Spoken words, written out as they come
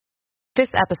This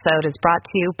episode is brought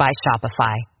to you by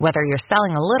Shopify. Whether you're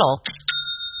selling a little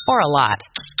or a lot,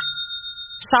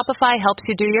 Shopify helps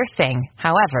you do your thing,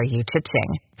 however you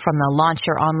cha-ching. From the launch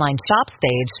your online shop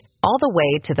stage, all the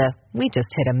way to the we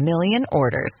just hit 1 million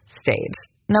orders stage.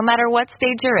 No matter what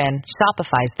stage you're in,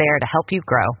 Shopify's there to help you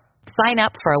grow. Sign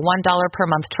up for a $1 per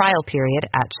month trial period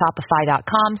at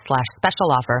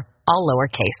shopify.com/special offer, all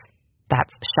lowercase.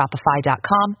 That's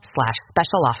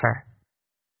shopify.com/special offer.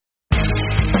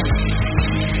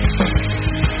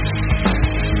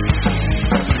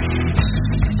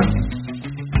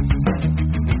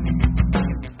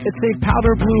 It's a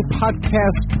Powder Blue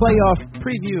podcast playoff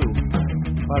preview.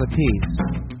 A lot of P's.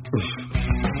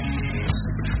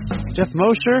 Jeff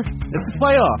Mosher, it's the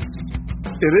playoffs.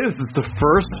 It is. It's the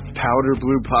first Powder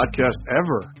Blue podcast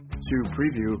ever to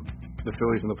preview the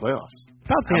Phillies in the playoffs.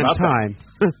 About damn time.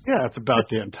 Yeah, it's about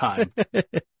damn time.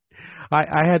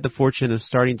 I had the fortune of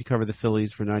starting to cover the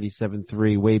Phillies for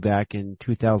 97.3 way back in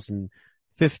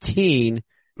 2015.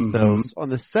 So on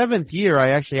the 7th year, I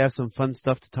actually have some fun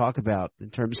stuff to talk about in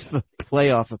terms of a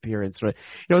playoff appearance. Right?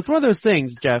 You know, it's one of those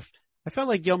things, Jeff. I felt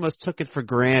like you almost took it for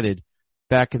granted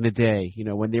back in the day. You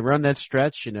know, when they were on that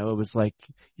stretch, you know, it was like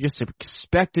you just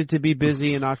expected to be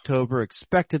busy in October,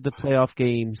 expected the playoff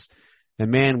games, and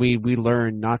man, we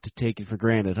learned not to take it for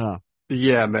granted, huh?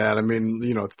 Yeah, man. I mean,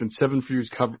 you know, it's been 7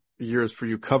 years for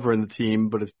you covering the team,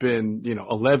 but it's been,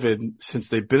 11 since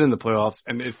they've been in the playoffs,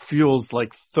 and it feels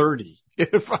like 30. I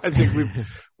think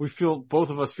both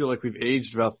of us feel like we've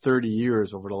aged about 30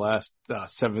 years over the last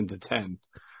 7 to 10.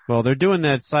 Well, they're doing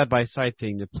that side-by-side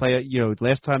thing. The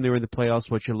last time they were in the playoffs,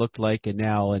 what you looked like, and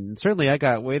now. And certainly I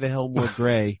got way the hell more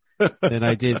gray than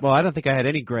I did. Well, I don't think I had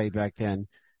any gray back then.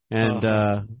 And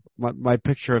my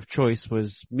picture of choice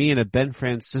was me in a Ben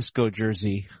Francisco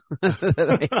jersey. I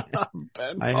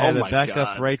had a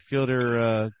backup right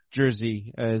fielder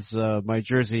jersey as my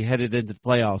jersey headed into the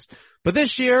playoffs. But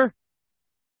this year,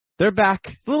 they're back.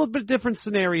 A little bit different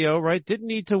scenario, right? Didn't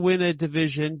need to win a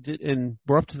division, and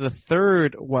we're up to the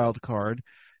 3rd wild card.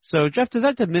 So, Jeff, does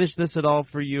that diminish this at all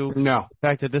for you? No. The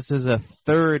fact that this is a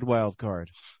 3rd wild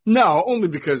card. No, only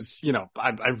because,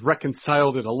 I've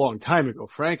reconciled it a long time ago,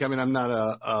 Frank. I mean, I'm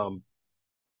not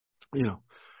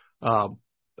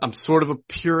I'm sort of a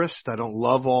purist. I don't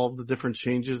love all the different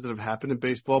changes that have happened in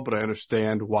baseball, but I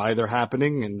understand why they're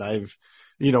happening, and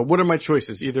what are my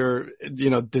choices? Either,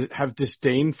 have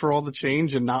disdain for all the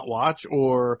change and not watch,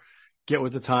 or get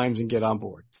with the times and get on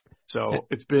board. So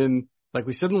it's been, like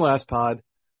we said in the last pod,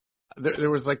 there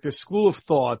was like this school of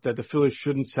thought that the Phillies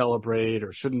shouldn't celebrate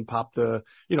or shouldn't pop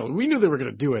we knew they were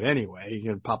going to do it anyway,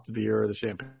 pop the beer or the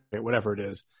champagne, whatever it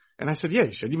is. And I said, yeah,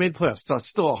 you should. You made playoffs. It's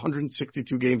still a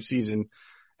 162-game season,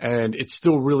 and it's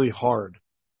still really hard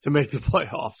to make the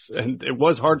playoffs. And it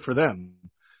was hard for them.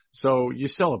 So you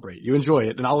celebrate, you enjoy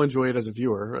it, and I'll enjoy it as a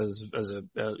viewer.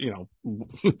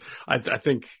 I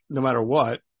think no matter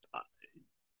what,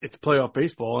 it's playoff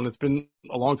baseball, and it's been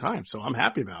a long time, so I'm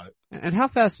happy about it. And how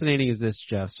fascinating is this,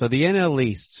 Jeff? So the NL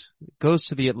East goes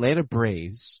to the Atlanta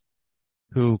Braves,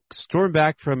 who stormed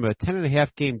back from a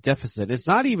 10.5-game deficit. It's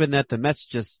not even that the Mets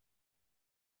just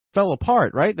fell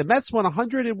apart, right? The Mets won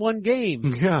 101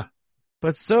 games. Yeah.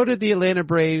 But so did the Atlanta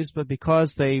Braves, but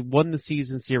because they won the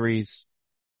season series,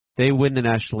 they win the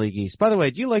National League East. By the way,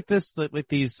 do you like this, like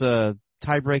these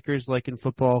tiebreakers like in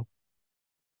football?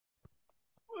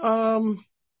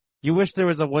 You wish there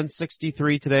was a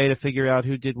 163 today to figure out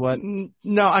who did what?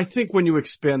 No, I think when you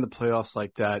expand the playoffs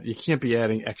like that, you can't be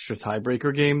adding extra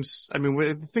tiebreaker games. I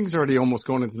mean, things are already almost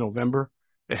going into November.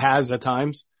 It has at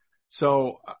times.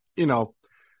 So,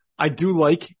 I do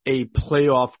like a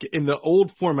playoff. In the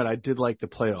old format, I did like the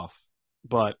playoff.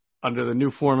 But under the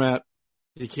new format,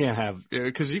 you can't have,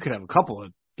 because you could have a couple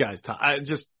of guys.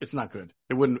 It's not good.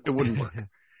 It wouldn't work.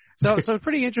 So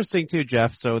pretty interesting too,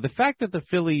 Jeff. So the fact that the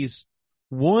Phillies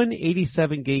won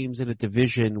 87 games in a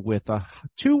division with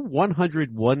two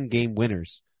 101-game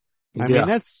winners. I mean,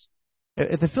 that's,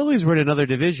 if the Phillies were in another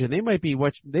division, they might be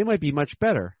much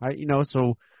better.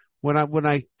 So when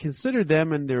I consider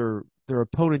them and their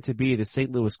opponent to be the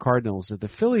St. Louis Cardinals, if the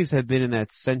Phillies had been in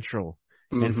that Central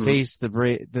and faced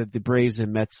the Braves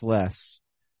and Mets less,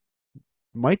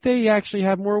 might they actually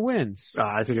have more wins?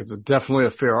 I think it's definitely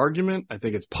a fair argument. I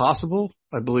think it's possible.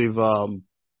 I believe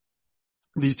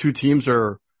these two teams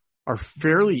are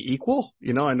fairly equal.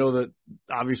 I know that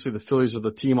obviously the Phillies are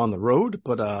the team on the road,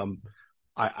 but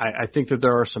I think that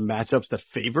there are some matchups that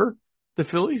favor the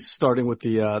Phillies, starting with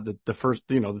the first,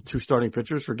 the two starting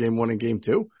pitchers for Game 1 and Game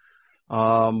 2.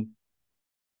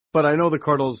 But I know the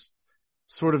Cardinals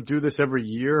sort of do this every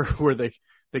year where they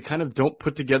kind of don't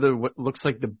put together what looks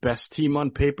like the best team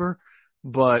on paper,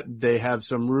 but they have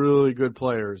some really good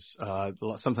players.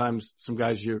 Sometimes some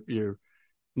guys you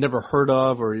never heard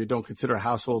of or you don't consider a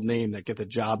household name that get the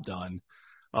job done,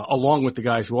 along with the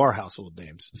guys who are household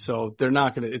names. So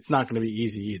it's not gonna be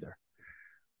easy either.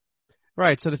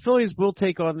 Right. So the Phillies will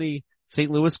take on the St.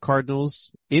 Louis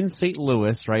Cardinals in St.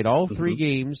 Louis, right? All three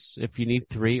games, if you need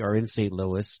three, are in St.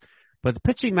 Louis. But the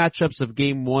pitching matchups of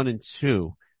game 1 and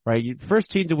 2, right?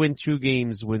 First team to win 2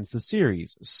 games wins the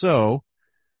series. So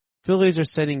Phillies are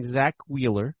sending Zach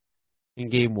Wheeler in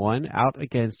game 1 out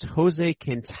against Jose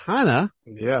Quintana.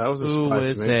 Yeah, that was a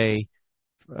surprise to me.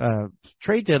 Who was a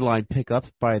trade deadline pickup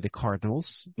by the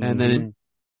Cardinals. And then in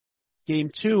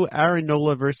game 2, Aaron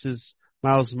Nola versus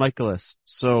Miles Michaelis.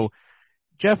 So,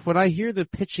 Jeff, when I hear the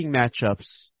pitching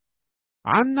matchups,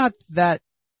 I'm not trying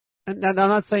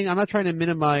to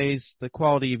minimize the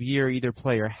quality of year either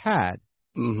player had,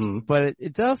 but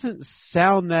it doesn't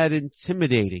sound that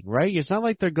intimidating, right? It's not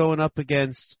like they're going up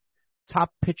against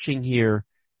top pitching here.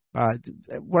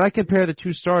 When I compare the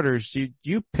two starters, do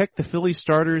you pick the Phillies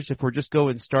starters if we're just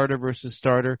going starter versus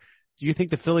starter? Do you think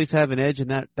the Phillies have an edge in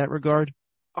that regard?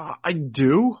 I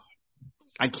do.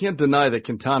 I can't deny that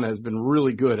Quintana has been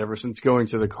really good ever since going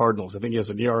to the Cardinals. I think he has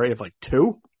an ERA of like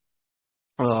 2.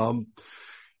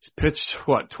 He's pitched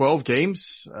 12 games.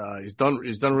 He's done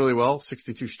really well.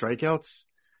 62 strikeouts.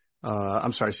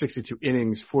 62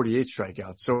 innings, 48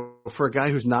 strikeouts. So for a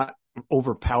guy who's not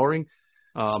overpowering,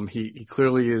 he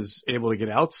clearly is able to get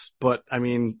outs. But I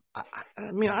don't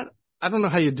know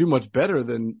how you do much better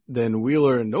than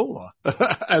Wheeler and Nola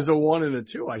as a 1 and a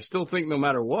 2. I still think no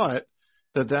matter what,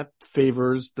 that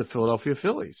favors the Philadelphia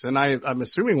Phillies. And I'm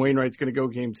assuming Wainwright's going to go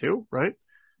game 2, right?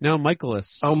 No,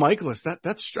 Michaelis. Oh, Michaelis.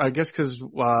 That's I guess because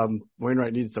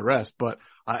Wainwright needs the rest. But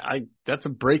that's a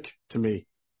break to me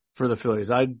for the Phillies.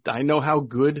 I know how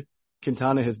good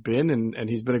Quintana has been, and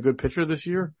he's been a good pitcher this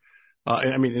year.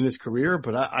 In his career.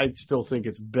 But I still think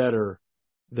it's better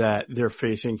that they're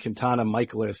facing Quintana,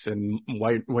 Michaelis, and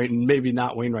maybe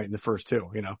not Wainwright in the first 2.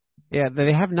 Yeah,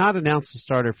 they have not announced a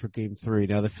starter for Game 3.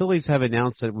 Now, the Phillies have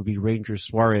announced that it would be Ranger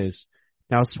Suarez.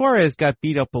 Now, Suarez got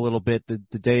beat up a little bit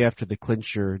the day after the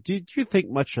clincher. Do you think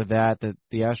much of that the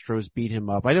Astros beat him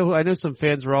up? I know some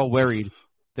fans were all worried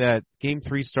that Game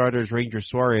 3 starter is Ranger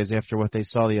Suarez after what they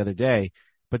saw the other day.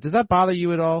 But does that bother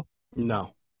you at all?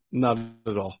 No, not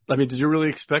at all. Did you really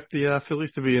expect the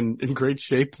Phillies to be in great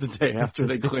shape the day after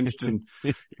they clinched and,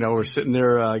 we're sitting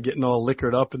there getting all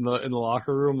liquored up in the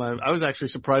locker room? I was actually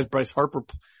surprised Bryce Harper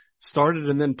started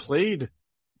and then played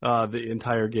the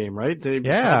entire game, right?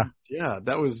 That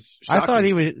was shocking. I thought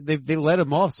they let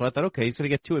him off, so I thought, okay, he's going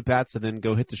to get 2 at-bats and then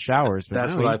go hit the showers. But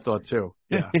that's what I thought too.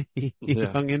 Yeah. he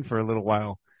hung in for a little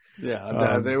while.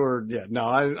 Yeah, they were. Yeah, no,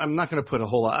 I'm not going to put a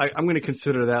whole lot. I'm going to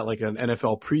consider that like an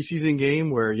NFL preseason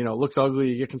game where it looks ugly,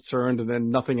 you get concerned, and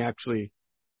then nothing actually,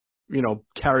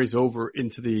 carries over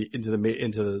into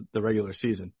the regular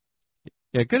season.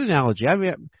 Yeah, good analogy.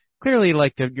 Clearly,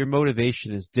 your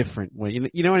motivation is different when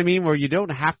you know what I mean, where you don't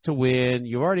have to win,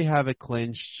 you already have it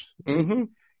clinched. Mm-hmm.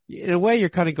 In a way, you're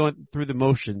kind of going through the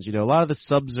motions. A lot of the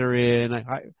subs are in.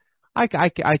 I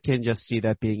can just see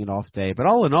that being an off day. But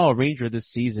all in all, Ranger this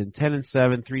season, 10-7,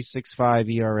 3.65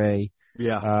 ERA.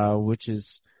 Yeah. Which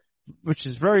is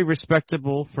very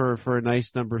respectable for a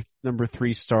nice number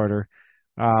 3 starter.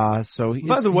 By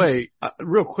the way,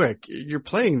 real quick, you're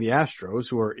playing the Astros,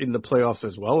 who are in the playoffs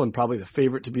as well, and probably the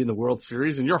favorite to be in the World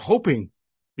Series, and you're hoping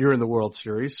you're in the World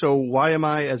Series. So why am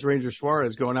I, as Ranger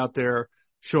Suarez, going out there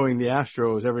showing the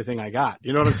Astros everything I got?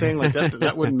 You know what I'm saying? Like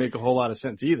that wouldn't make a whole lot of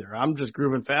sense either. I'm just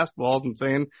grooving fastballs and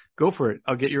saying, go for it.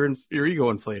 I'll get your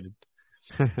ego inflated.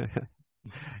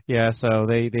 Yeah, so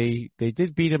they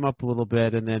did beat him up a little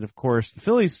bit, and then of course the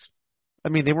Phillies.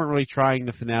 They weren't really trying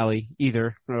the finale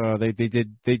either. They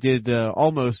did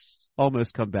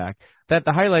almost come back. The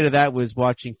highlight of that was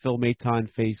watching Phil Maton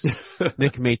face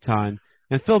Nick Maton.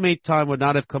 And Phil Maton would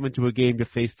not have come into a game to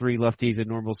face 3 lefties in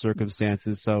normal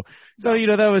circumstances. So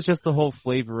that was just the whole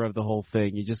flavor of the whole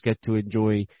thing. You just get to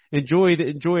enjoy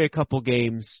a couple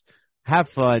games, have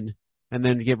fun, and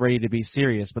then get ready to be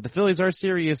serious. But the Phillies are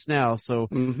serious now, so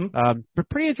but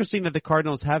pretty interesting that the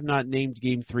Cardinals have not named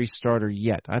Game 3 starter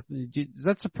yet. Does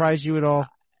that surprise you at all?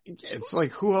 It's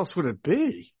like, who else would it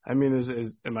be? Am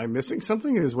I missing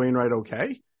something? Is Wainwright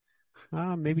okay?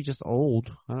 Maybe just old.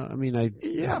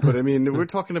 Yeah, but we're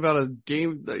talking about a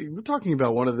game. We're talking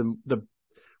about one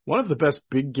of the best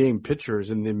big game pitchers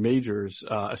in the majors,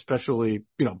 especially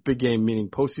big game meaning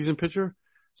postseason pitcher.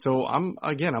 So I'm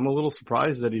a little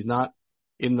surprised that he's not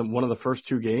in one of the first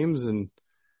 2 games, and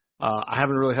I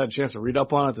haven't really had a chance to read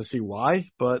up on it to see why.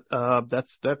 But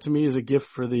that to me is a gift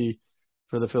for the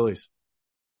Phillies.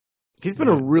 He's been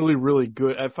a really, really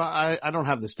good. If I don't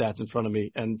have the stats in front of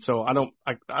me, and so I don't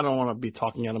want to be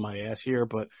talking out of my ass here,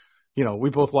 but we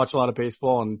both watch a lot of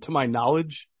baseball, and to my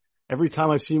knowledge, every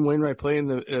time I've seen Wainwright play in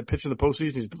the pitch in the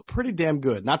postseason, he's been pretty damn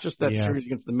good. Not just that series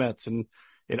against the Mets in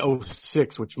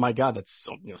 '06, which my God, that's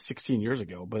 16 years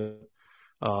ago, but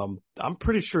I'm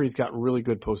pretty sure he's got really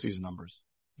good postseason numbers.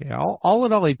 Yeah, all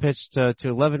in all, he pitched to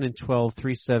 11 and 12,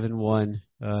 3.71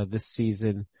 this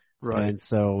season. Right. And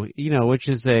so, which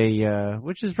is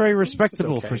very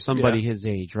respectable for somebody his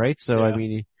age, right? So, I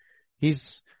mean,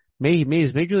 he's made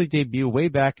his major league debut way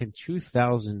back in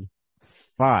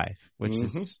 2005,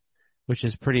 which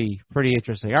is pretty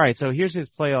interesting. All right, so here's his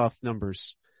playoff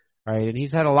numbers. All right, and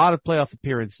he's had a lot of playoff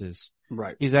appearances.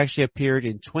 Right. He's actually appeared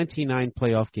in 29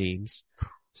 playoff games,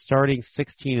 starting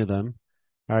 16 of them.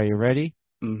 All right, you ready?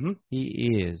 Mm-hmm.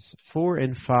 He is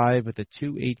 4-5 with a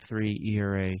 2.83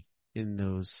 ERA in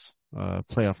those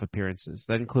playoff appearances.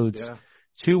 That includes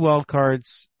 2 wild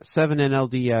cards, 7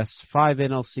 NLDS, 5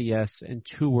 NLCS, and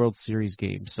 2 World Series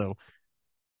games. So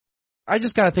I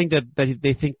just gotta think that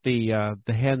they think the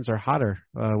hands are hotter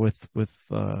with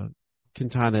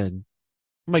Quintana and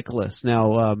Michaelis.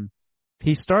 Now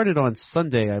he started on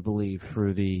Sunday, I believe,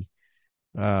 for the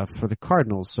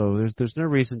Cardinals. So there's no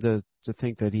reason to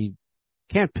think that he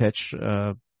can't pitch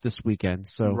this weekend.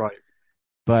 So right,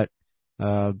 but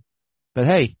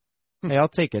hey, I'll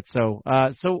take it. So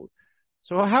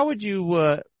how would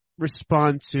you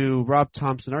respond to Rob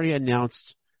Thompson already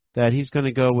announced that he's going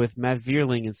to go with Matt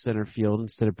Vierling in center field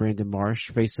instead of Brandon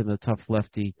Marsh, facing the tough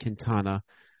lefty Quintana?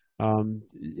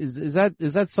 Is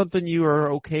that something you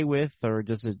are okay with, or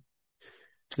does it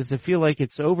feel like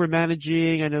it's over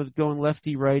managing? I know going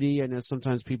lefty righty. I know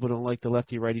sometimes people don't like the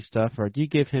lefty righty stuff. Or do you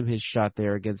give him his shot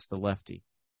there against the lefty?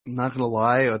 I'm not gonna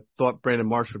lie, I thought Brandon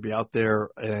Marsh would be out there,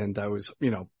 and I was,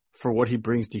 for what he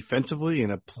brings defensively in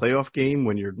a playoff game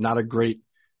when you're not a great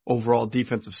overall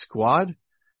defensive squad, I'd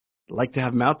like to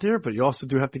have him out there, but you also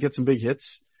do have to get some big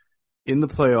hits in the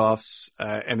playoffs,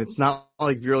 and it's not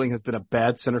like Vierling has been a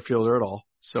bad center fielder at all,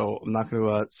 so I'm not going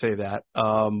to say that.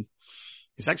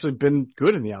 He's actually been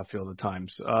good in the outfield at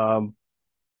times.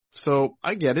 So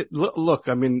I get it. Look,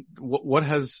 I mean, what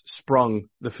has sprung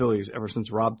the Phillies ever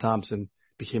since Rob Thompson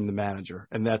became the manager?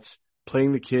 And that's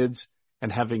playing the kids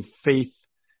and having faith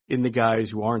in the guys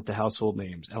who aren't the household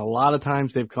names. And a lot of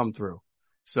times they've come through.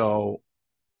 So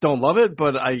don't love it,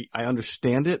 but I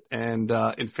understand it. And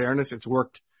in fairness, it's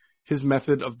worked. His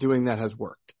method of doing that has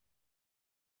worked.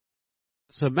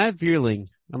 So Matt Vierling,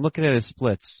 I'm looking at his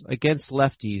splits against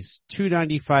lefties,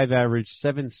 295 average,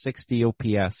 760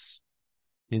 OPS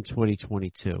in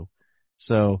 2022.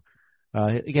 So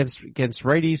against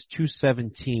righties,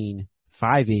 217,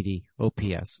 580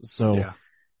 OPS. So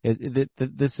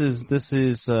this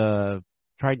is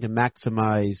trying to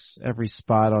maximize every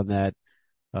spot on that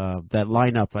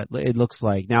lineup. It looks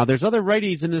like now there's other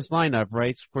righties in this lineup,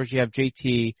 right? Of course, you have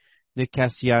JT, Nick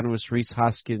Castellanos, Rhys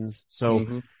Hoskins.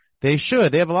 So. They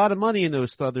have a lot of money in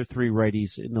those other 3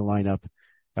 righties in the lineup.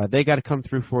 They got to come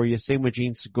through for you. Same with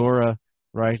Gene Segura,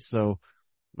 right? So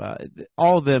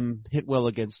all of them hit well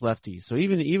against lefties. So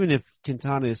even if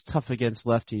Quintana is tough against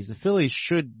lefties, the Phillies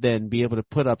should then be able to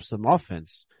put up some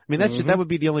offense. I mean, that would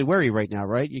be the only worry right now,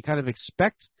 right? You kind of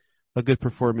expect a good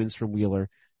performance from Wheeler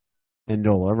and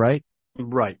Nola, right?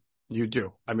 Right. You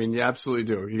do. I mean, you absolutely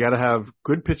do. You got to have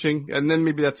good pitching, and then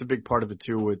maybe that's a big part of it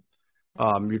too with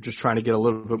you're just trying to get a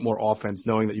little bit more offense,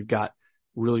 knowing that you've got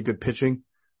really good pitching.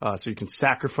 So you can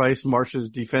sacrifice Marsh's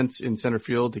defense in center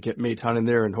field to get Maton in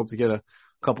there and hope to get a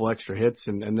couple extra hits,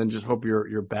 and then just hope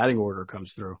your batting order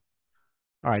comes through.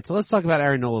 All right, so let's talk about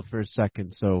Aaron Nola for a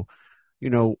second. So,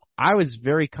 I was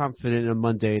very confident on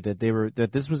Monday that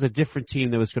this was a different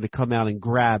team that was going to come out and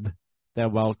grab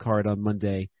that wild card on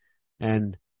Monday,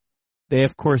 and they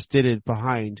of course did it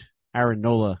behind Aaron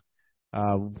Nola.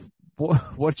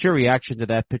 What's your reaction to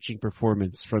that pitching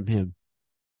performance from him?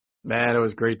 Man, it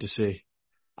was great to see.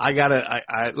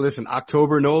 Listen,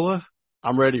 October Nola,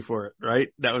 I'm ready for it, right?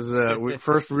 That was the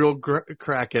first real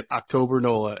crack at October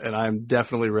Nola, and I'm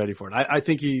definitely ready for it. I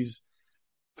think he's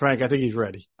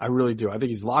ready. I really do. I think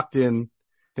he's locked in.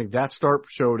 I think that start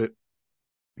showed it.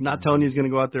 I'm not telling you he's going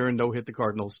to go out there and no-hit the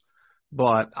Cardinals,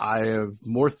 but I have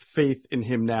more faith in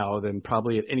him now than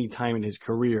probably at any time in his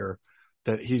career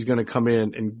that he's going to come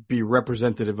in and be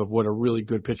representative of what a really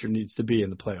good pitcher needs to be in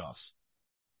the playoffs.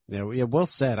 Yeah, well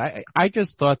said. I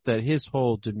just thought that his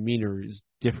whole demeanor is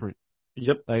different.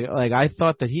 Yep. Like I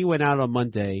thought that he went out on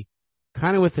Monday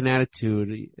kind of with an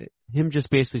attitude, him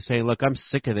just basically saying, look, I'm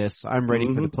sick of this. I'm ready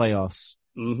for the playoffs.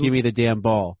 Give me the damn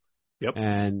ball. Yep.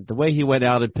 And the way he went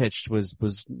out and pitched was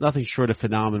nothing short of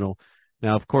phenomenal.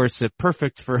 Now, of course,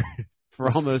 perfect for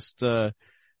almost into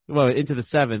the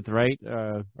seventh, right?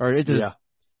 Or into Yeah.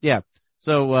 yeah.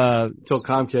 So Until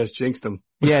Comcast jinxed him.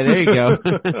 yeah, there you go.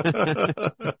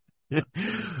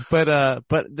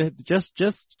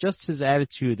 Just his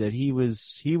attitude that he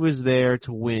was there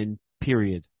to win.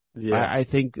 Period. Yeah. I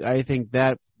think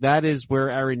that is where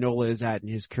Aaron Nola is at in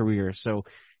his career. So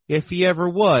if he ever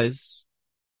was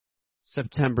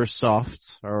September soft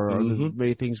or the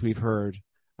many things we've heard,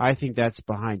 I think that's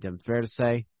behind him. Fair to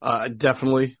say?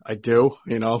 Definitely, I do.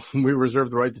 You know, we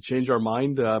reserve the right to change our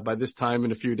mind by this time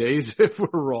in a few days if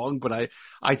we're wrong. But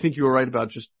I think you were right about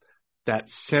just that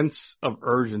sense of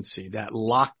urgency, that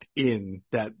locked in,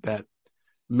 that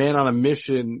man on a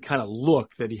mission kind of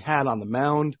look that he had on the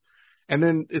mound. And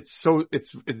then it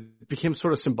became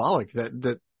sort of symbolic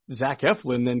that Zach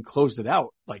Eflin then closed it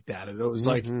out like that. And it was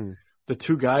like the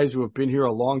two guys who have been here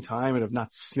a long time and have not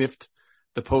sniffed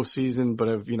the postseason, but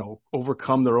have,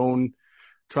 overcome their own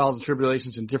trials and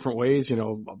tribulations in different ways.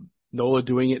 Nola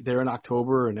doing it there in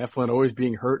October and Eflin always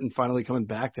being hurt and finally coming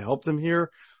back to help them here.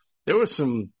 There was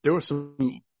some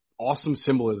awesome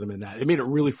symbolism in that. It made it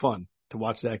really fun to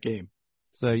watch that game.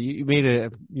 So you made a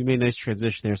nice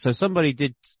transition there. So somebody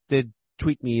did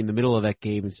tweet me in the middle of that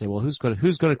game and say, well, who's going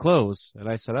to close? And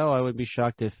I said, I wouldn't be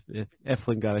shocked if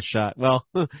Eflin got a shot. Well,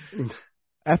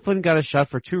 Eflin got a shot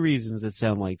for two reasons. It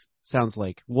sounds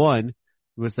like one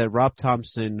was that Rob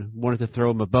Thompson wanted to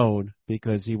throw him a bone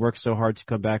because he worked so hard to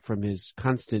come back from his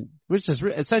constant, which is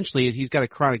essentially he's got a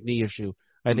chronic knee issue.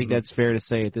 I think that's fair to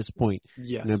say at this point.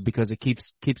 Yes. Because it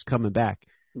keeps coming back.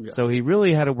 Yes. So he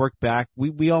really had to work back.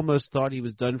 We almost thought he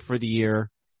was done for the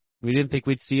year. We didn't think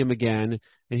we'd see him again.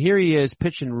 And here he is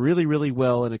pitching really, really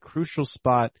well in a crucial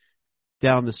spot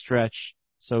down the stretch.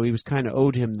 So he was kind of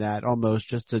owed him that almost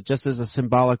just as a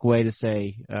symbolic way to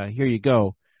say, here you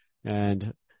go.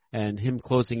 And him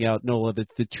closing out Nola,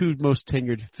 the two most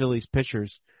tenured Phillies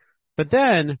pitchers. But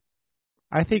then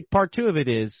I think part two of it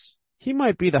is he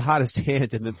might be the hottest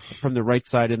hand from the right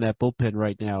side in that bullpen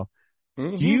right now.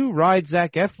 Mm-hmm. Do you ride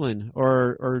Zach Eflin,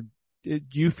 or do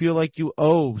you feel like you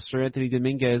owe Sir Anthony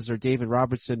Dominguez or David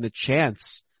Robertson the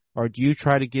chance, or do you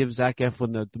try to give Zach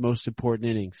Eflin the most important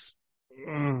innings?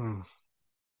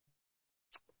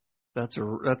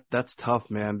 That's tough,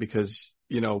 man, because,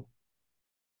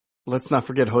 let's not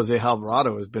forget Jose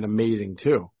Alvarado has been amazing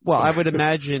too. Well, I would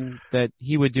imagine that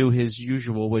he would do his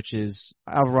usual, which is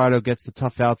Alvarado gets the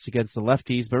tough outs against the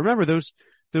lefties. But remember, those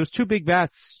two big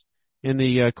bats in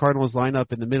the Cardinals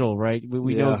lineup in the middle, right?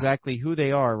 We know exactly who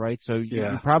they are, right? So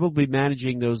you're probably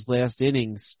managing those last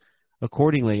innings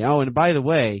accordingly. Oh, and by the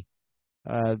way,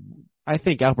 I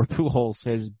think Albert Pujols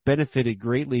has benefited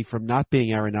greatly from not being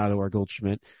Arenado or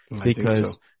Goldschmidt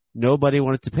because nobody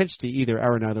wanted to pitch to either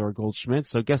Arenado or Goldschmidt.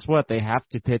 So guess what? They have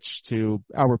to pitch to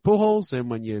Albert Pujols, and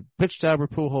when you pitch to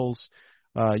Albert Pujols,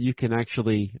 you can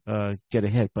actually get a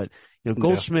hit. But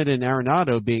Goldschmidt and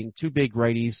Arenado being two big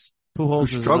righties, Pujols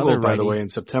who is struggled, another righty. by the way, in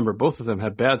September. Both of them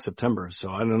had bad Septembers, so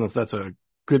I don't know if that's a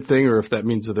good thing or if that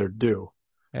means that they're due.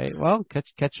 Hey, well,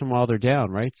 catch them while they're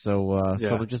down, right? So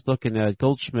we're just looking at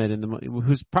Goldschmidt,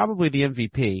 who's probably the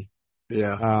MVP.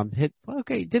 Yeah.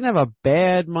 Didn't have a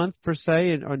bad month per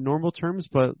se in normal terms,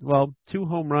 but 2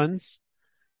 home runs,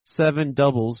 7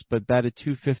 doubles, but batted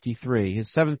 .253.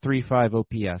 His .735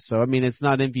 OPS. So I mean, it's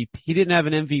not MVP. He didn't have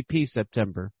an MVP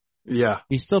September. Yeah.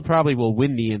 He still probably will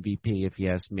win the MVP if you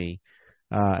ask me.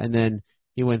 And then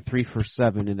he went 3 for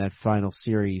 7 in that final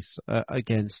series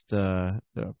against who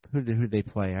did they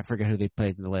play? I forget who they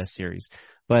played in the last series.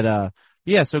 But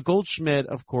so Goldschmidt,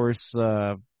 of course,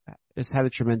 has had a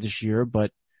tremendous year,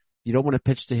 but you don't want to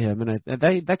pitch to him, and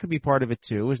that could be part of it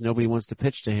too, is nobody wants to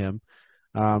pitch to him.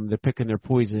 They're picking their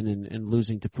poison and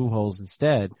losing to Pujols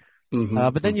instead.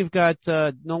 But then you've got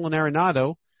Nolan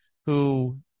Arenado,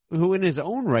 who in his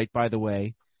own right, by the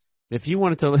way, if you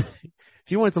wanted to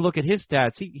look at his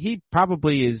stats, he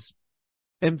probably is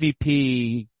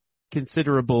MVP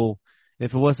considerable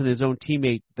if it wasn't his own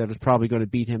teammate that was probably going to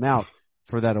beat him out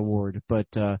for that award. But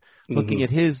looking at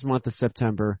his month of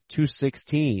September,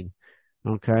 .216.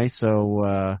 Okay,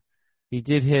 so he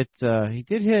did hit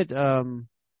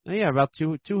about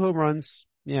two home runs,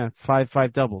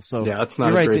 five doubles. So that's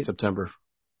not a great September.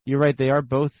 You're right, they are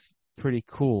both pretty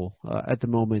cool at the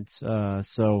moment.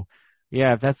 So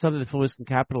if that's something the Phillies can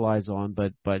capitalize on,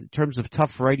 but in terms of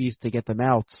tough righties to get them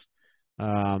out,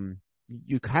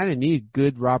 you kind of need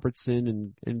good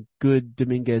Robertson and good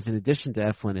Dominguez in addition to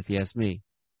Eflin, if you ask me.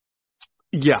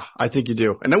 Yeah, I think you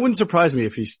do. And that wouldn't surprise me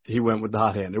if he went with the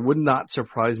hot hand. It would not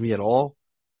surprise me at all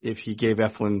if he gave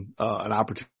Eflin an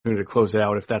opportunity to close it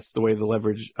out, if that's the way the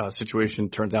leverage situation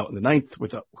turns out in the ninth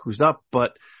with who's up.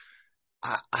 But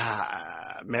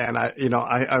Man,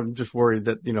 I'm just worried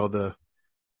that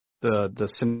the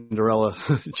Cinderella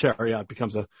chariot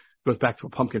goes back to a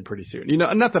pumpkin pretty soon.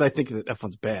 Not that I think that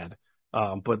F1's bad,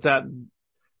 but that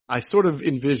I sort of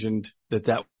envisioned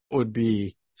that would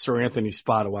be Sir Anthony's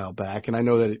spot a while back, and I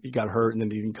know that he got hurt and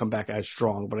then he didn't come back as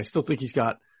strong, but I still think he's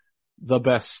got the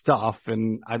best stuff,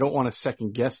 and I don't want to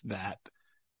second guess that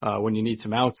when you need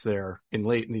some outs there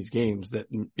late in these games that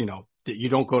that you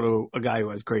don't go to a guy who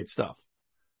has great stuff.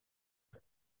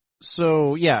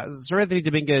 So yeah, Sir Anthony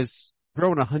Dominguez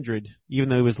throwing 100, even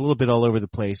though he was a little bit all over the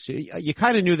place. You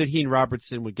kind of knew that he and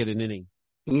Robertson would get an inning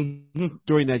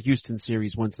during that Houston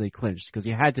series once they clinched, because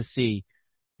you had to see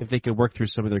if they could work through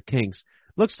some of their kinks.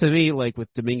 Looks to me like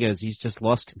with Dominguez, he's just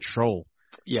lost control.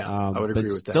 Yeah, I would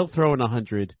agree with that. Still throwing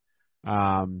 100.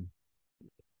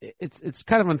 It's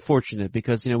kind of unfortunate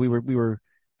because we were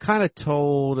kind of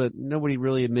told that nobody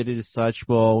really admitted as such.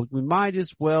 Well, we might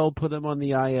as well put him on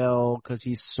the IL because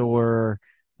he's sore.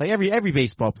 Like every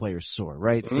baseball player's sore,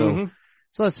 right? So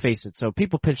let's face it. So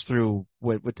people pitch through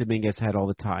what Dominguez had all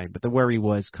the time, but the worry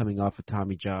was coming off of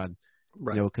Tommy John.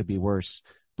 Right. It could be worse.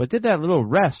 But did that little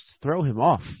rest throw him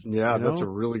off? Yeah, that's a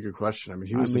really good question. I mean,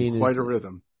 he was in quite a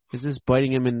rhythm. Is this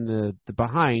biting him in the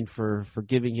behind for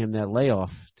giving him that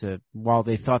layoff while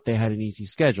they thought they had an easy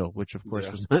schedule, which of course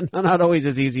was not always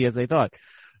as easy as they thought.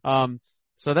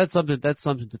 So that's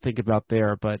something to think about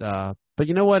there. But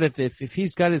you know what? If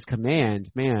he's got his command,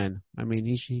 man, I mean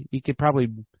he could probably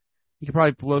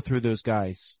blow through those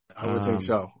guys. I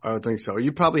would think so.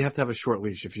 You probably have to have a short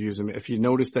leash if you use him. If you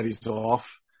notice that he's off,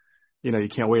 you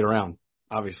can't wait around,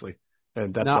 obviously,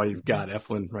 and that's why you've got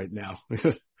Eflin right now.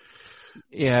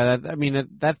 Yeah,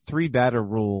 that 3-batter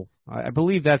rule, I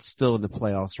believe that's still in the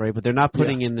playoffs, right? But they're not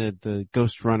putting in the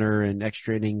ghost runner and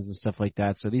extra innings and stuff like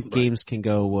that. So these games can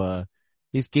go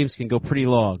pretty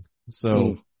long.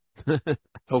 So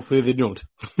hopefully they don't.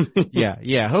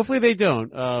 yeah, hopefully they don't.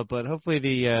 But hopefully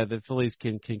the Phillies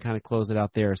can kind of close it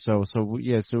out there. So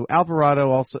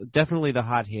Alvarado also definitely the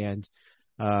hot hand.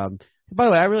 By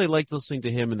the way, I really liked listening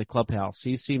to him in the clubhouse.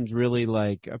 He seemed really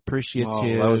appreciative. Oh,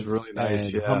 that was really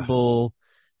nice. And humble,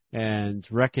 and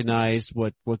recognized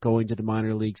what going to the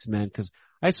minor leagues meant. Because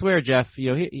I swear, Jeff,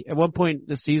 he, at one point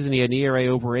this season he had an ERA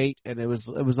over 8, and it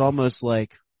was almost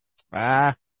like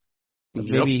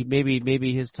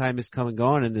maybe his time is come and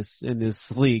gone in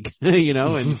this league,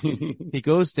 And he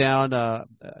goes down. I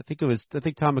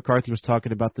think Tom McCarthy was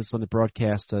talking about this on the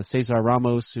broadcast. Cesar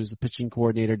Ramos, who's the pitching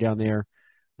coordinator down there,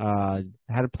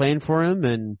 had a plan for him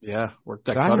and worked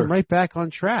that got him right back on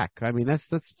track. I mean,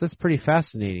 that's pretty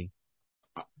fascinating.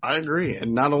 I agree,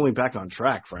 and not only back on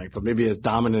track, Frank, but maybe as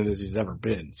dominant as he's ever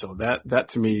been. So that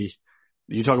to me,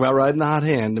 you talk about riding the hot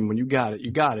hand, and when you got it,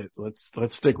 you got it.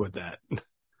 Let's stick with that.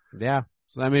 Yeah.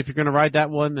 So I mean, if you're going to ride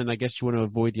that one, then I guess you want to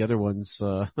avoid the other ones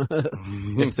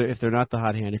if they're not the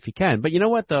hot hand, if you can. But you know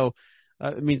what though?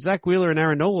 Zach Wheeler and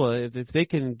Aaron Nola, if they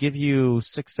can give you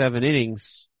 6-7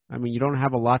 innings. I mean, you don't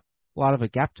have a lot of a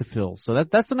gap to fill. So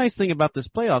that's the nice thing about this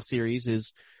playoff series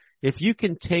is if you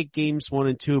can take games 1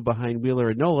 and 2 behind Wheeler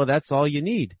and Nola, that's all you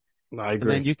need. I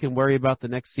agree. And then you can worry about the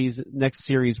next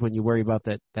series when you worry about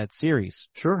that series.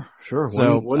 Sure.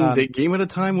 So, one game at a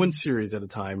time, one series at a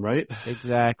time, right?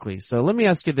 Exactly. So let me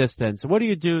ask you this then. So what do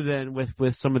you do then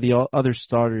with some of the other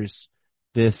starters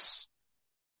this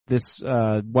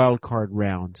wild card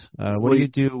round? What do you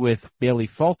do with Bailey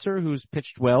Falter, who's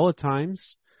pitched well at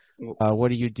times? What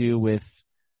do you do with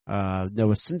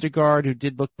Noah Syndergaard, who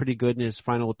did look pretty good in his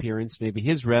final appearance? Maybe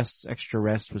his extra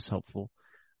rest was helpful.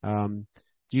 Do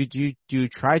you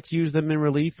try to use them in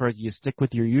relief, or do you stick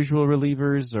with your usual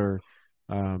relievers, or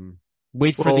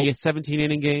wait for the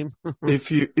 17-inning game?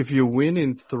 if you win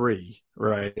in 3,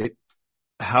 right?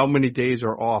 How many days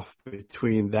are off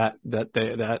between that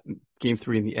game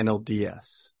 3 and the NLDS?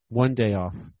 1 day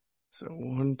off. So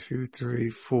 1, 2,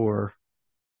 3, 4.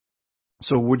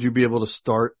 So would you be able to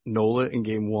start Nola in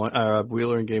game 1,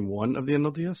 Wheeler in game 1 of the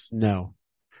NLDS? No.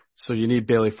 So you need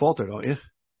Bailey Falter, don't you?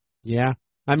 Yeah.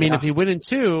 I mean, if you win in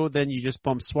 2, then you just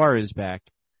bump Suarez back.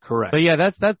 Correct. But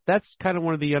yeah, that's kind of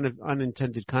one of the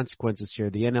unintended consequences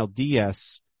here. The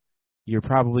NLDS, you're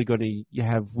probably going to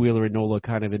have Wheeler and Nola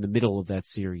kind of in the middle of that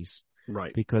series,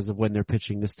 right? Because of when they're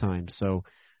pitching this time. So,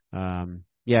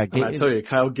 yeah. And I tell you,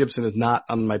 Kyle Gibson is not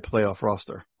on my playoff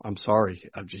roster. I'm sorry,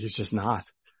 he's just not.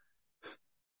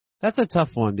 That's a tough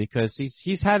one because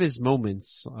he's had his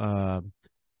moments,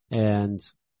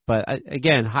 but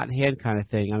again, hot hand kind of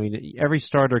thing. I mean, every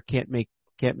starter can't make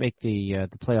the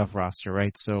playoff roster,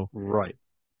 right? So right.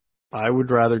 I would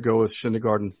rather go with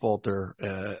Syndergaard and Falter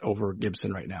over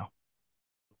Gibson right now.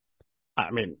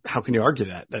 I mean, how can you argue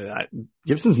that?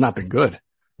 Gibson's not been good.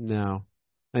 No.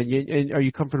 And are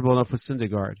you comfortable enough with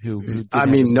Syndergaard, who did I have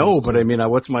mean, his no, nice but too? I mean,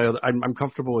 what's my other? I'm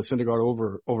comfortable with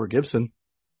Syndergaard over Gibson.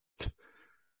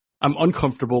 I'm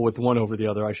uncomfortable with one over the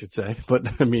other, I should say. But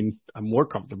I mean, I'm more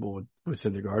comfortable with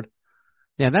Syndergaard.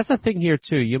 Yeah, that's the thing here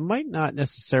too. You might not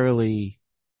necessarily.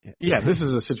 Yeah, this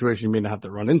is a situation you may not have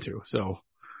to run into. So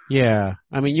Yeah,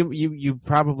 I mean, you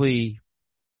probably.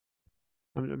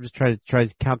 I'm just trying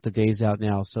to count the days out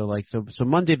now. So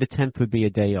Monday the 10th would be a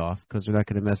day off because they're not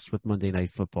going to mess with Monday Night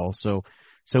Football. So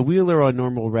Wheeler on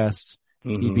normal rest,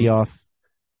 he'd be off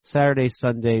Saturday,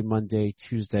 Sunday, Monday,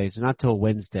 Tuesday. So not till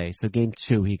Wednesday. So game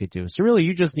 2 he could do. So really,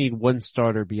 you just need one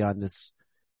starter beyond this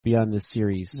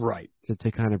series, right,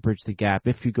 to kind of bridge the gap.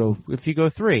 If you go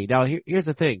 3, now here's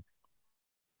the thing.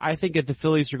 I think if the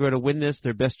Phillies are going to win this,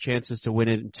 their best chance is to win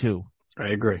it in 2. I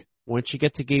agree. Once you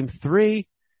get to game 3.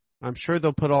 I'm sure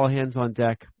they'll put all hands on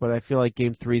deck, but I feel like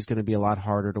Game 3 is going to be a lot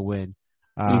harder to win.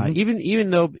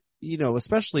 Even though,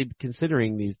 especially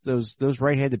considering those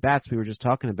right-handed bats we were just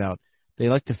talking about, they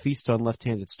like to feast on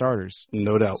left-handed starters.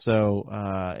 No doubt. So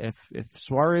if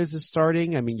Suarez is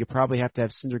starting, I mean, you probably have to have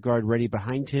Syndergaard ready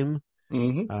behind him.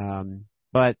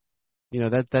 But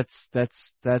that's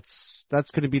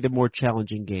going to be the more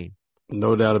challenging game.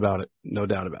 No doubt about it. No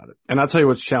doubt about it. And I'll tell you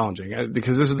what's challenging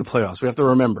because this is the playoffs. We have to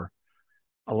remember.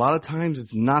 A lot of times it's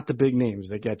not the big names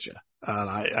that get you.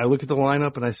 I look at the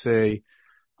lineup and I say,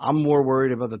 I'm more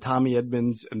worried about the Tommy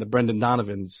Edmonds and the Brendan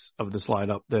Donovans of this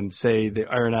lineup than, say, the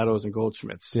Arenados and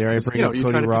Goldschmidts. Dare I bring up you're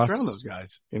Cody trying Ross? to around those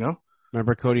guys,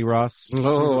 Remember Cody Ross?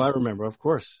 Oh, I remember, of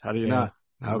course. How do you not?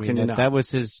 How can you not? That was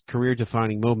his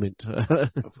career-defining moment.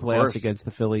 Playoffs course. against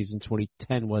the Phillies in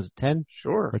 2010. Was it 10?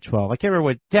 Sure. Or 12? I can't remember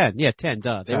what. 10. Yeah, 10.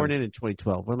 Duh. They 10. weren't in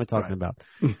 2012. What am I talking Right.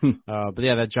 about? But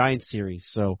yeah, that Giants series.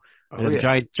 So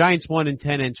Giants won in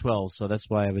 10 and 12. So that's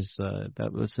why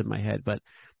that was in my head. But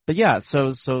yeah.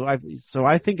 So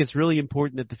I think it's really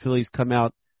important that the Phillies come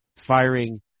out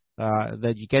firing.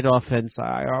 That you get offense.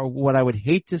 What I would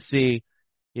hate to see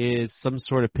is some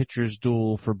sort of pitcher's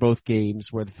duel for both games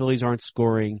where the Phillies aren't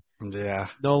scoring. Yeah.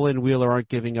 Nolan and Wheeler aren't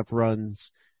giving up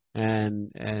runs, and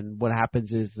what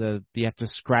happens is that you have to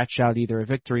scratch out either a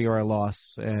victory or a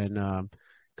loss. And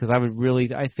because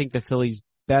I think the Phillies'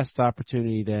 best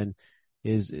opportunity then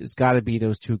is got to be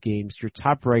those 2 games. Your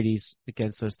top righties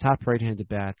against those top right-handed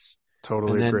bats.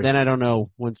 Totally and agree. then I don't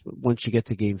know once you get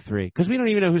to game 3 because we don't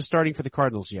even know who's starting for the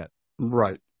Cardinals yet.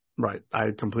 Right.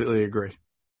 I completely agree.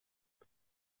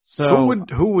 So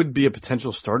who would be a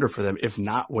potential starter for them if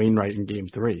not Wainwright in Game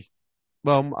 3?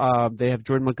 Well, they have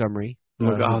Jordan Montgomery. I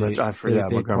forgot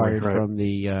they Montgomery. acquired Right. from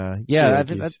the Yeah,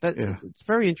 it's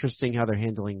very interesting how they're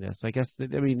handling this. I guess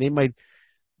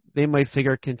they might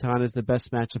figure Quintana is the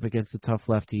best matchup against the tough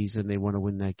lefties, and they want to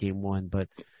win that game 1. But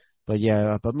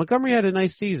Montgomery had a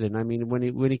nice season. I mean,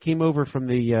 when he came over from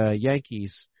the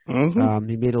Yankees, he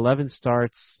made 11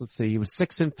 starts. Let's see, he was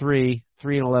 6-3,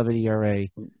 3.11 ERA.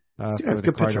 For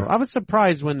the Cardinals. I was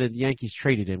surprised when the Yankees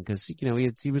traded him because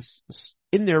he was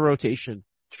in their rotation.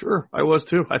 Sure, I was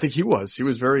too. I think he was. He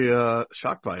was very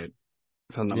shocked by it,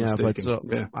 if I'm not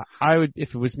mistaken. I would,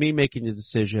 if it was me making the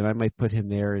decision, I might put him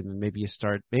there and maybe you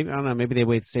start. Maybe I don't know. Maybe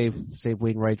they save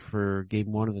Wainwright for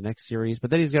game 1 of the next series. But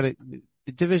then he's got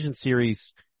the division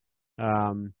series.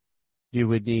 You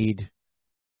would need.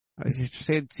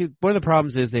 One of the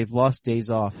problems is they've lost days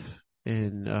off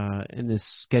in this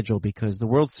schedule because the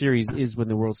World Series is when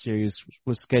the World Series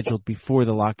was scheduled before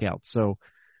the lockout. So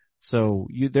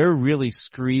they're really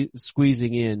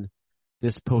squeezing in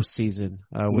this postseason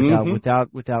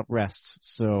without rest.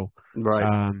 So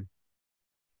right.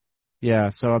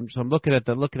 So I'm looking at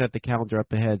the calendar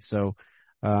up ahead. So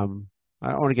I don't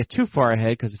want to get too far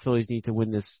ahead because the Phillies need to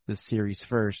win this series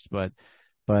first. But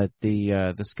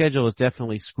the schedule is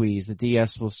definitely squeezed. The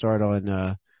DS will start on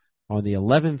the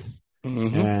 11th.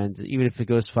 And even if it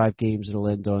goes 5 games, it'll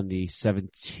end on the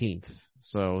 17th.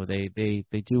 So they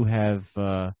do have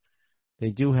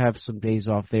some days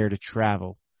off there to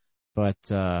travel, but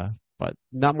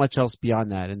not much else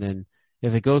beyond that. And then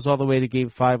if it goes all the way to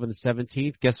Game 5 on the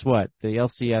 17th, guess what? The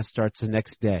LCS starts the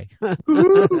next day.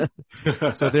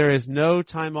 So there is no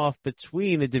time off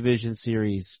between the division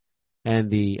series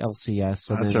and the LCS.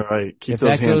 And that's then all right. Keep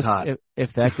those hands hot.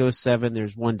 If that goes 7,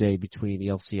 there's 1 day between the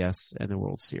LCS and the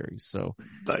World Series. So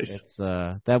nice. It's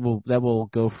that will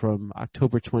go from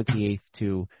October 28th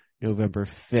to November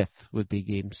 5th would be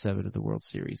Game 7 of the World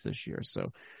Series this year.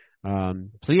 So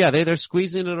yeah, they're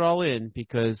squeezing it all in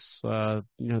because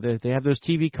they have those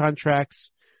TV contracts.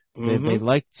 They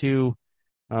like to.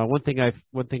 One thing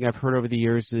I've heard over the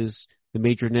years is the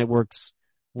major networks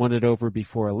want it over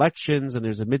before elections, and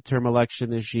there's a midterm election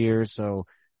this year. So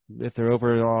if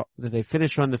they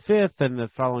finish on the 5th, and the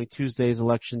following Tuesday is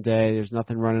election day, there's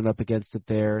nothing running up against it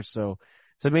there. So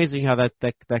it's amazing how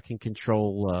that can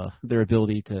control their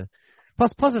ability to.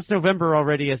 Plus, it's November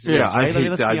already as it is, right? I hate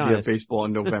let's the be idea honest. of baseball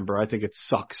in November. I think it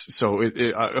sucks. So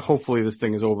hopefully this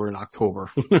thing is over in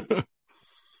October.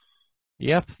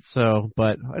 Yep.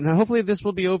 And hopefully this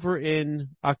will be over in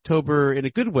October in a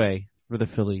good way for the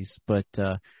Phillies. But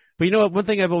you know what? One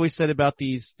thing I've always said about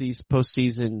these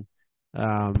postseason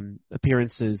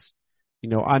appearances, you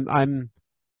know,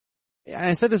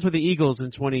 I said this with the Eagles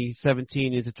in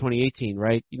 2017 into 2018,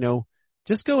 right? You know,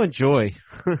 just go enjoy.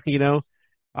 You know,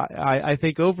 I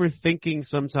think overthinking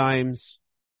sometimes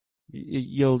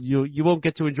you won't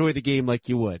get to enjoy the game like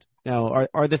you would. Now,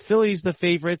 are the Phillies the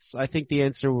favorites? I think the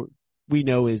answer we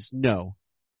know is no.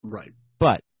 Right.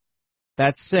 But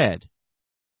that said,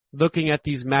 looking at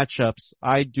these matchups,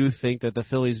 I do think that the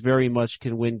Phillies very much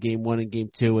can win Game 1 and Game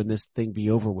 2 and this thing be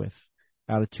over with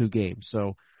out of 2 games.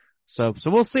 So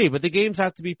we'll see. But the games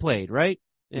have to be played, right?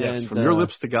 Yes, and, from your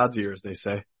lips to God's ears, they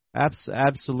say.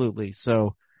 Absolutely.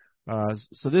 So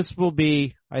this will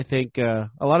be, I think, a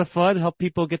lot of fun. Help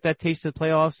people get that taste of the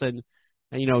playoffs, and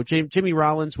you know, Jimmy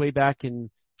Rollins way back in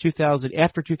 2000,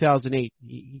 after 2008,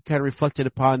 he kind of reflected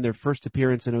upon their first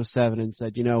appearance in 2007 and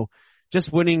said, you know,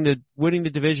 just winning the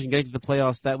division, getting to the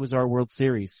playoffs, that was our World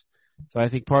Series. So I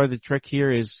think part of the trick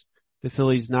here is the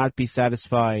Phillies not be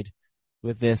satisfied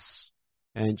with this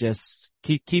and just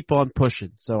keep on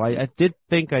pushing. So I did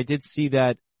see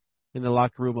that in the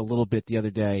locker room a little bit the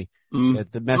other day. That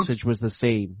the message was the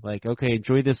same. Like, okay,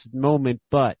 enjoy this moment,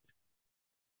 but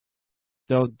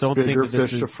don't Bigger think this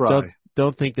fish is to fry.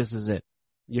 Don't think this is it.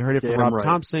 You heard it from Rob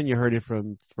Thompson. You heard it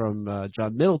from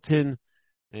John Middleton.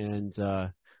 And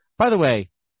by the way,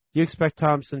 do you expect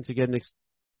Thompson to get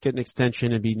an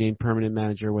extension and be named permanent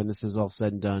manager when this is all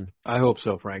said and done? I hope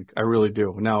so, Frank. I really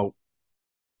do. Now,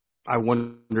 I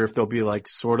wonder if there'll be like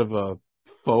sort of a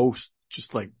faux,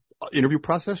 just like interview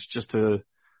process just to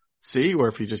see, or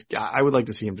if I would like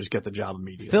to see him just get the job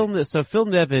immediately. Phil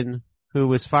Nevin, who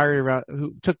was fired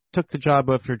who took the job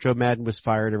after Joe Madden was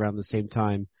fired around the same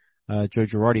time Joe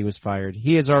Girardi was fired.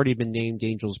 He has already been named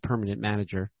Angels' permanent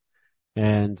manager,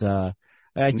 and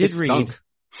I did read.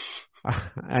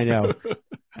 I know.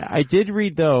 I did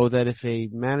read though that if a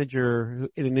manager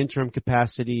in an interim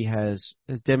capacity has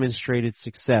demonstrated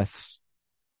success,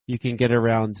 you can get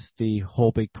around the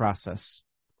whole big process.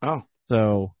 Oh,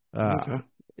 so. Okay.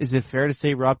 Is it fair to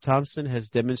say Rob Thompson has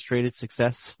demonstrated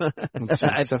success?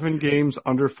 7 games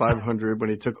under 500 when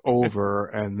he took over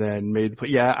and then made the play.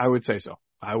 Yeah, I would say so.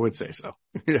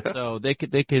 Yeah. So they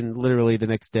can literally the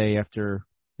next day after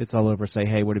it's all over say,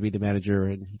 hey, want to be the manager,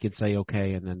 and he can say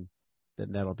okay, and then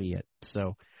that'll be it.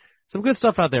 So some good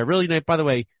stuff out there. Really neat. By the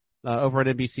way, over at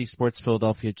NBC Sports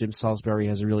Philadelphia, Jim Salisbury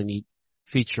has a really neat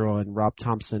feature on Rob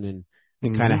Thompson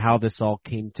and kind of how this all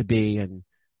came to be, and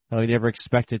how he never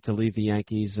expected to leave the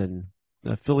Yankees, and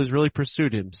the Phillies really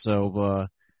pursued him. So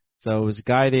it was a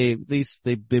guy they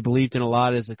believed in a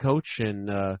lot as a coach,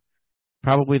 and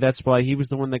probably that's why he was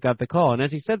the one that got the call. And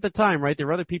as he said at the time, right, there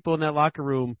were other people in that locker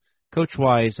room,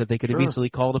 coach-wise, that they could have easily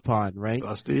called upon, right?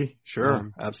 Dusty,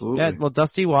 sure, absolutely. Yeah, well,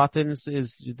 Dusty Watkins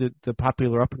is the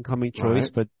popular up-and-coming choice,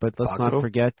 right. but let's not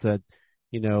forget that,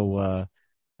 you know,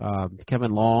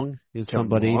 Kevin Long is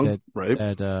somebody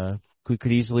that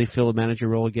could easily fill a manager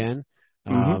role again.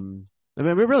 I mean,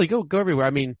 we really go everywhere.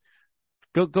 I mean,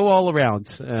 go all around.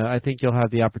 I think you'll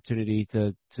have the opportunity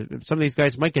to. Some of these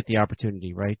guys might get the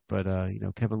opportunity, right? But you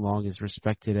know, Kevin Long is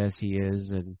respected as he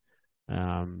is, and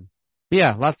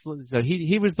yeah, lots. So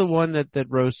he was the one that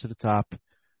rose to the top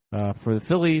for the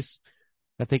Phillies.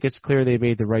 I think it's clear they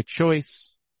made the right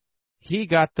choice. He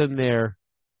got them there.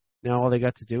 Now all they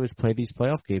got to do is play these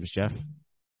playoff games, Jeff.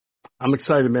 I'm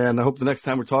excited, man. I hope the next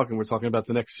time we're talking about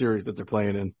the next series that they're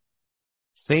playing in.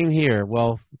 Same here.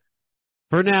 Well,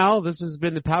 for now, this has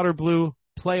been the Powder Blue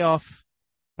playoff.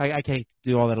 I can't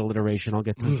do all that alliteration. I'll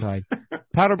get too tired.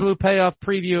 Powder Blue playoff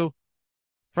preview.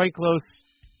 Frank Close,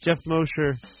 Jeff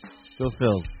Mosher, go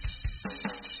Phils.